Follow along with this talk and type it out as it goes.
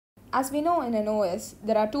As we know in an OS,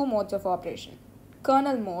 there are two modes of operation,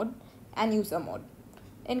 kernel mode and user mode.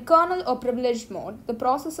 In kernel or privileged mode, the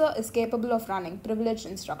processor is capable of running privileged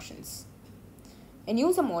instructions. In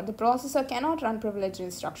user mode, the processor cannot run privileged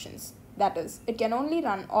instructions. That is, it can only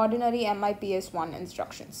run ordinary MIPS 1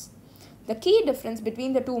 instructions. The key difference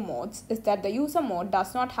between the two modes is that the user mode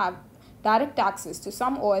does not have direct access to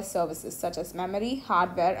some OS services such as memory,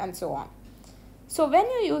 hardware, and so on. So when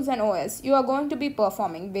you use an OS, you are going to be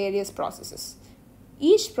performing various processes.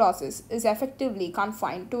 Each process is effectively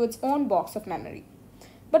confined to its own box of memory.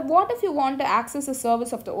 But what if you want to access a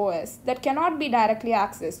service of the OS that cannot be directly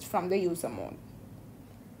accessed from the user mode?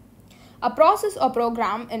 A process or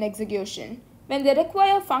program in execution, when they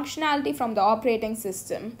require functionality from the operating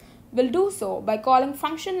system, will do so by calling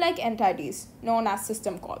function-like entities known as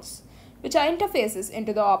system calls, which are interfaces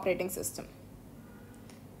into the operating system.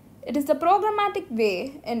 It is the programmatic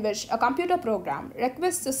way in which a computer program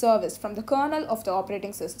requests a service from the kernel of the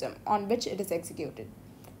operating system on which it is executed.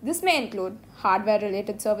 This may include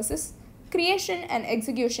hardware-related services, creation and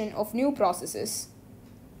execution of new processes,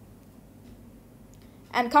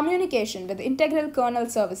 and communication with integral kernel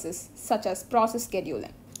services such as process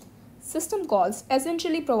scheduling. System calls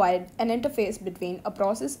essentially provide an interface between a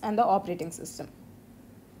process and the operating system.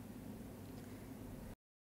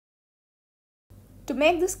 To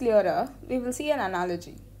make this clearer, we will see an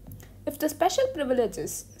analogy. If the special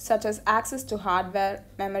privileges such as access to hardware,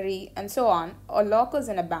 memory, and so on are lockers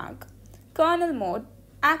in a bank, kernel mode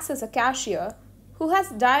acts as a cashier who has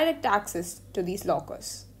direct access to these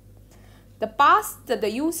lockers. The pass that the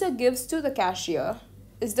user gives to the cashier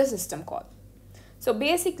is the system call. So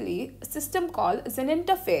basically, a system call is an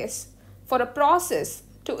interface for a process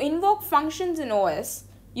to invoke functions in OS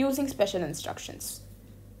using special instructions.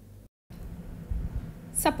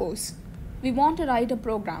 Suppose we want to write a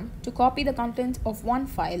program to copy the content of one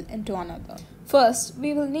file into another. First,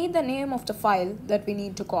 we will need the name of the file that we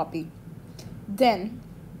need to copy. Then,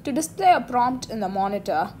 to display a prompt in the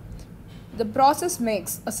monitor, the process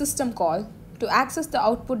makes a system call to access the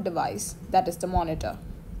output device, that is the monitor.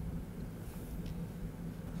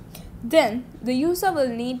 Then, the user will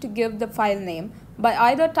need to give the file name by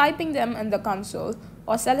either typing them in the console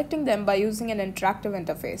or selecting them by using an interactive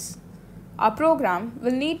interface. Our program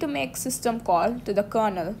will need to make system call to the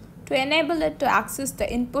kernel to enable it to access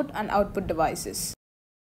the input and output devices.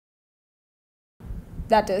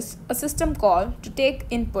 That is, a system call to take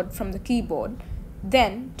input from the keyboard,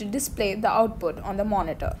 then to display the output on the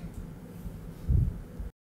monitor.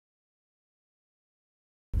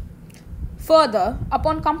 Further,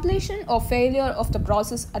 upon completion or failure of the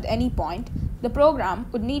process at any point, the program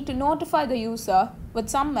would need to notify the user with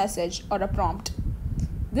some message or a prompt.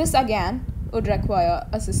 This again would require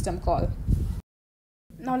a system call.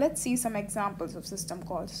 Now let's see some examples of system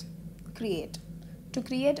calls. Create. To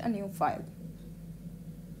create a new file.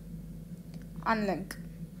 Unlink.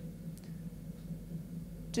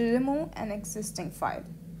 To remove an existing file.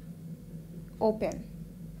 Open.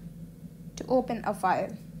 To open a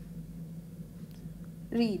file.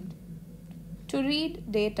 Read. To read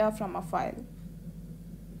data from a file.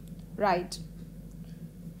 Write.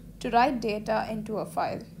 To write data into a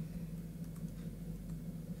file.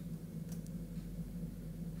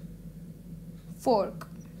 Fork.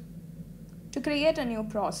 To create a new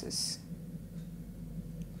process.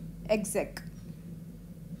 Exec.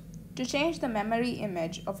 To change the memory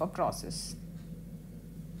image of a process.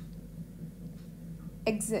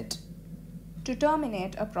 Exit. To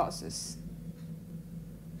terminate a process.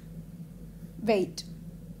 Wait.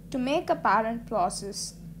 To make a parent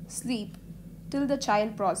process sleep till the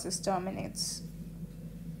child process terminates.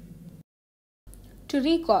 To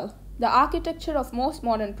recall, the architecture of most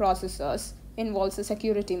modern processors involves a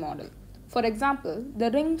security model. For example, the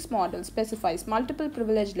rings model specifies multiple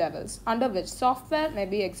privilege levels under which software may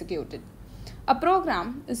be executed. A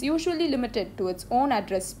program is usually limited to its own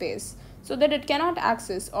address space so that it cannot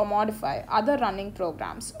access or modify other running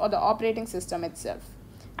programs or the operating system itself,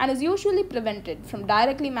 and is usually prevented from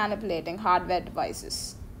directly manipulating hardware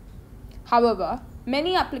devices. However,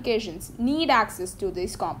 many applications need access to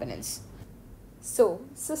these components. So,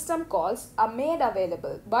 system calls are made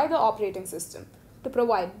available by the operating system to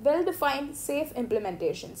provide well-defined, safe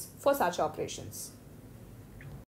implementations for such operations.